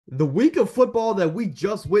The week of football that we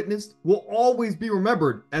just witnessed will always be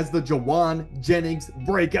remembered as the Jennings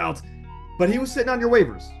breakout, but he was sitting on your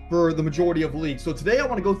waivers for the majority of the league. So today I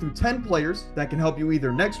want to go through 10 players that can help you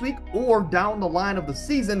either next week or down the line of the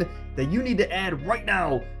season that you need to add right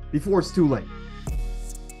now before it's too late.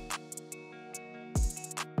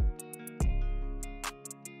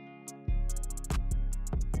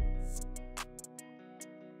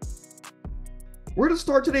 We're going to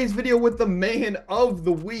start today's video with the man of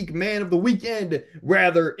the week, man of the weekend,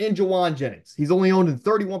 rather, in Jennings. He's only owned in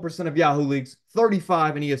 31% of Yahoo leagues,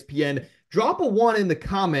 35 in ESPN. Drop a 1 in the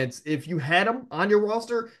comments if you had him on your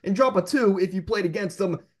roster, and drop a 2 if you played against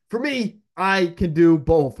him. For me, I can do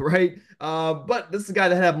both, right? But this is a guy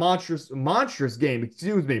that had a monstrous game,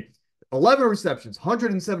 11 receptions,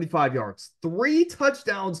 175 yards, 3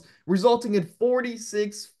 touchdowns, resulting in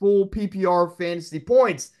 46 full PPR fantasy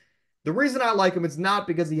points. The reason I like him is not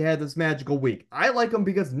because he had this magical week. I like him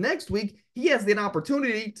because next week, he has the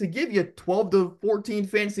opportunity to give you 12 to 14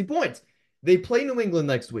 fantasy points. They play New England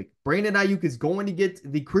next week. Brandon Ayuk is going to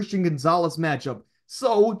get the Christian Gonzalez matchup.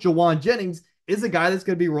 So, Jennings is a guy that's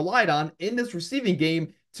going to be relied on in this receiving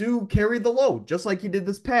game to carry the load, just like he did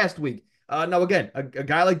this past week. Now, again, a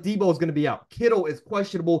guy like Debo is going to be out. Kittle is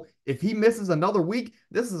questionable. If he misses another week,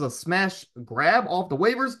 this is a smash grab off the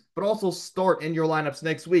waivers, but also start in your lineups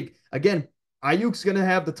next week. Again, Ayuk's going to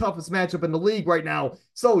have the toughest matchup in the league right now,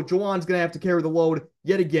 so Juwan's going to have to carry the load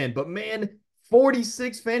yet again. But man,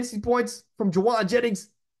 46 fantasy points from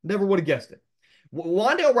Jennings, never would have guessed it.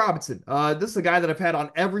 Wan'Dale Robinson, this is a guy that I've had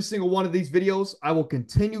on every single one of these videos. I will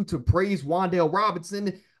continue to praise Wan'Dale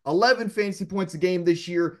Robinson. 11 fantasy points a game this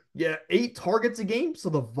year. Yeah, 8 targets a game, so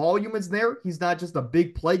the volume is there. He's not just a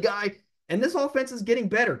big play guy. And this offense is getting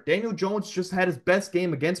better. Daniel Jones just had his best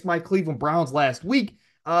game against my Cleveland Browns last week.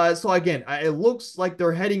 So again, it looks like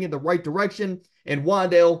they're heading in the right direction. And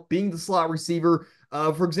Wan'Dale, being the slot receiver,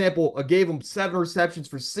 for example, gave him 7 receptions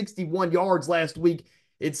for 61 yards last week.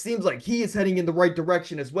 It seems like he is heading in the right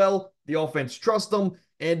direction as well. The offense trusts him.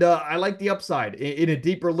 And I like the upside. In a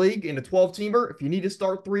deeper league, in a 12-teamer, if you need to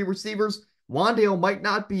start 3 receivers, Wan'Dale might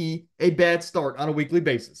not be a bad start on a weekly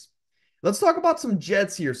basis. Let's talk about some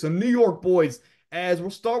Jets here, some New York boys, as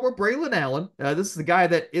we'll start with Braylon Allen. This is a guy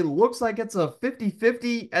that it looks like it's a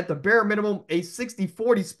 50-50, at the bare minimum, a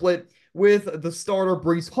 60-40 split with the starter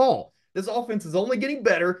Breece Hall. This offense is only getting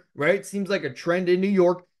better, right? Seems like a trend in New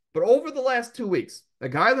York. But over the last 2 weeks, a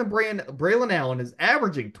guy like Braylon Allen is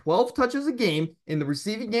averaging 12 touches a game in the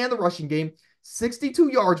receiving and the rushing game,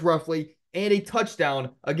 62 yards roughly, and a touchdown,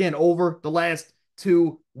 again, over the last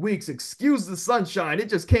 2 weeks. Excuse the sunshine. It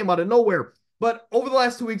just came out of nowhere. But over the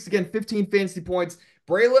last 2 weeks, again, 15 fantasy points.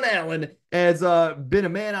 Braylon Allen has been a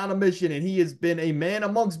man on a mission, and he has been a man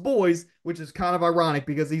amongst boys, which is kind of ironic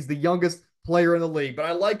because he's the youngest player in the league. But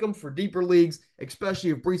I like him for deeper leagues, especially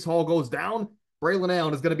if Breece Hall goes down. Braylon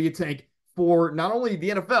Allen is going to be a tank for not only the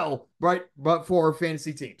NFL, right, but for our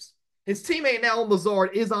fantasy teams. His teammate now,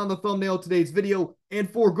 Lazard, is on the thumbnail of today's video, and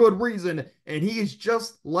for good reason. And he is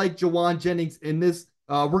just like Jennings in this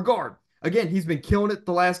regard. Again, he's been killing it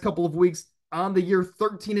the last couple of weeks on the year,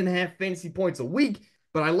 13.5 fantasy points a week.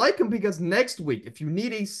 But I like him because next week, if you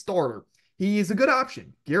need a starter, he is a good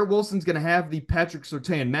option. Garrett Wilson's going to have the Patrick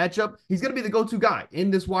Surtain matchup. He's going to be the go-to guy in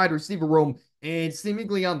this wide receiver room. And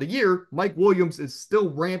seemingly on the year, Mike Williams is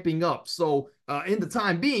still ramping up. So in the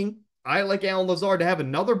time being, I like Allen Lazard to have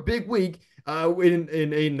another big week in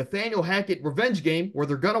a Nathaniel Hackett revenge game where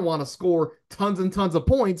they're going to want to score tons and tons of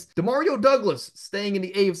points. Demario Douglas staying in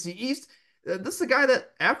the AFC East. This is a guy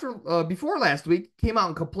that before last week came out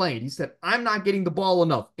and complained. He said, I'm not getting the ball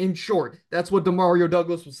enough. In short, that's what Demario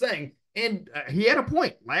Douglas was saying. And he had a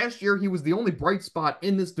point. Last year, he was the only bright spot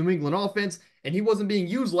in this New England offense, and he wasn't being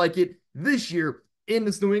used like it this year in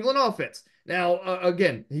this New England offense. Now,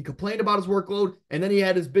 again, he complained about his workload, and then he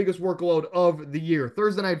had his biggest workload of the year.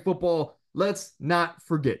 Thursday Night Football, let's not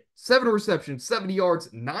forget. 7 receptions, 70 yards,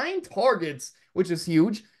 9 targets, which is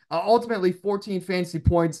huge. Ultimately, 14 fantasy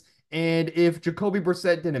points, and if Jacoby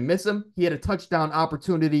Brissett didn't miss him, he had a touchdown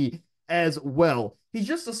opportunity as well. He's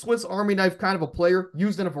just a Swiss Army knife kind of a player,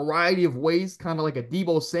 used in a variety of ways, kind of like a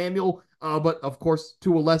Deebo Samuel, but of course,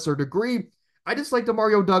 to a lesser degree. I just like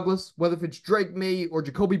Demario Douglas, whether if it's Drake May or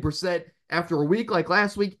Jacoby Brissett. After a week like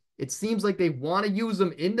last week, it seems like they want to use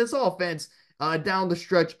him in this offense down the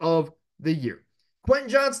stretch of the year. Quentin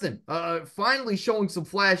Johnston, finally showing some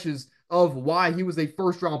flashes of why he was a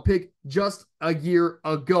first-round pick just a year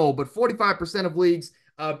ago. But 45% of leagues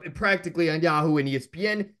practically on Yahoo and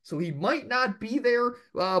ESPN, so he might not be there,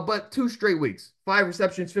 but 2 straight weeks. 5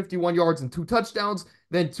 receptions, 51 yards, and 2 touchdowns.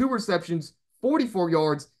 Then 2 receptions, 44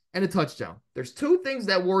 yards, and a touchdown. There's two things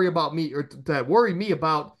that worry me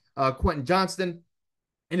about Quentin Johnston.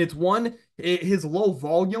 And it's one, his low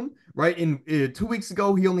volume, right? In 2 weeks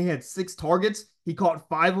ago, he only had 6 targets. He caught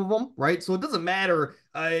 5 of them, right? So it doesn't matter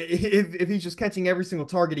if he's just catching every single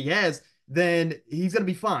target he has, then he's going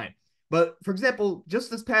to be fine. But for example, just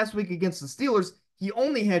this past week against the Steelers, he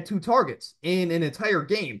only had 2 targets in an entire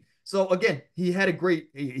game. So again, he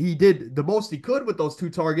did the most he could with those 2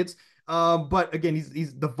 targets. But again,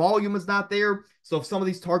 the volume is not there. So if some of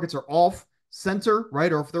these targets are off center,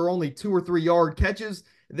 right, or if they're only 2 or 3 yard catches,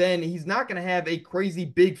 then he's not going to have a crazy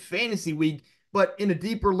big fantasy week. But in a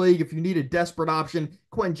deeper league, if you need a desperate option,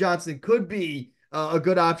 Quentin Johnston could be a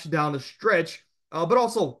good option down the stretch. But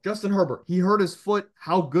also, Justin Herbert, he hurt his foot.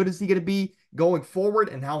 How good is he going to be going forward,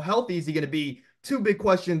 and how healthy is he going to be? Two big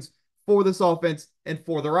questions for this offense and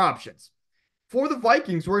for their options. For the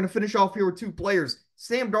Vikings, we're going to finish off here with 2 players.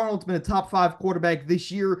 Sam Darnold's been a top 5 quarterback this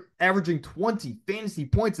year, averaging 20 fantasy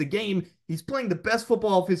points a game. He's playing the best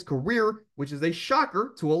football of his career, which is a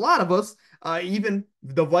shocker to a lot of us. Even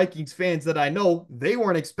the Vikings fans that I know, they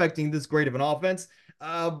weren't expecting this great of an offense.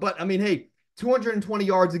 But I mean, hey, 220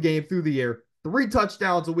 yards a game through the air, 3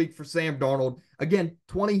 touchdowns a week for Sam Darnold. Again,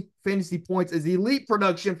 20 fantasy points is elite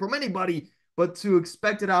production from anybody, but to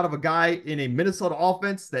expect it out of a guy in a Minnesota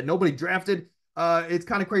offense that nobody drafted, it's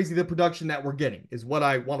kind of crazy the production that we're getting is what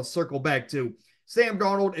I want to circle back to. Sam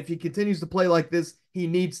Darnold, if he continues to play like this, he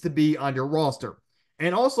needs to be on your roster.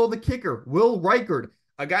 And also the kicker, Will Reichard,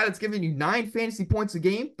 a guy that's giving you 9 fantasy points a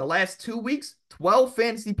game. The last 2 weeks, 12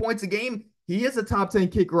 fantasy points a game. He is a top 10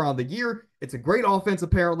 kicker on the year. It's a great offense,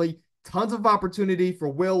 apparently. Tons of opportunity for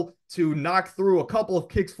Will to knock through a couple of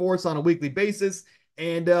kicks for us on a weekly basis.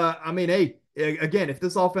 And I mean, hey, again, if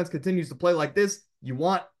this offense continues to play like this, you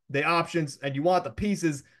want the options and you want the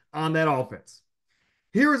pieces on that offense.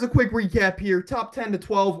 Here is a quick recap here. Top 10 to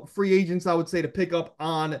 12 free agents, I would say, to pick up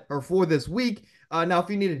on or for this week. Now, if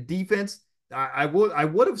you need a defense, I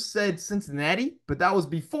would have said Cincinnati, but that was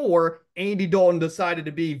before Andy Dalton decided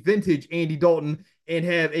to be vintage Andy Dalton and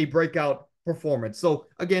have a breakout performance. So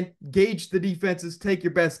again, gauge the defenses, take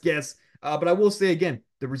your best guess. But I will say again,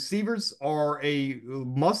 the receivers are a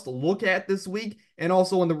must look at this week. And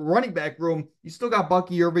also in the running back room, you still got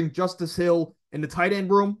Bucky Irving, Justice Hill. In the tight end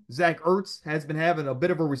room, Zach Ertz has been having a bit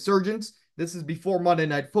of a resurgence. This is before Monday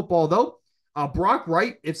Night Football, though. Brock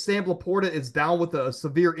Wright, if Sam Laporta is down with a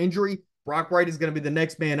severe injury, Brock Wright is going to be the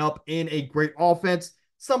next man up in a great offense.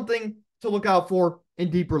 Something to look out for in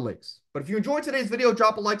deeper leagues. But if you enjoyed today's video,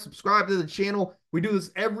 drop a like, subscribe to the channel. We do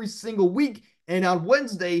this every single week. And on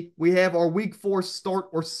Wednesday, we have our week 4 start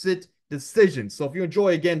or sit decision. So if you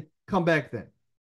enjoy, again, come back then.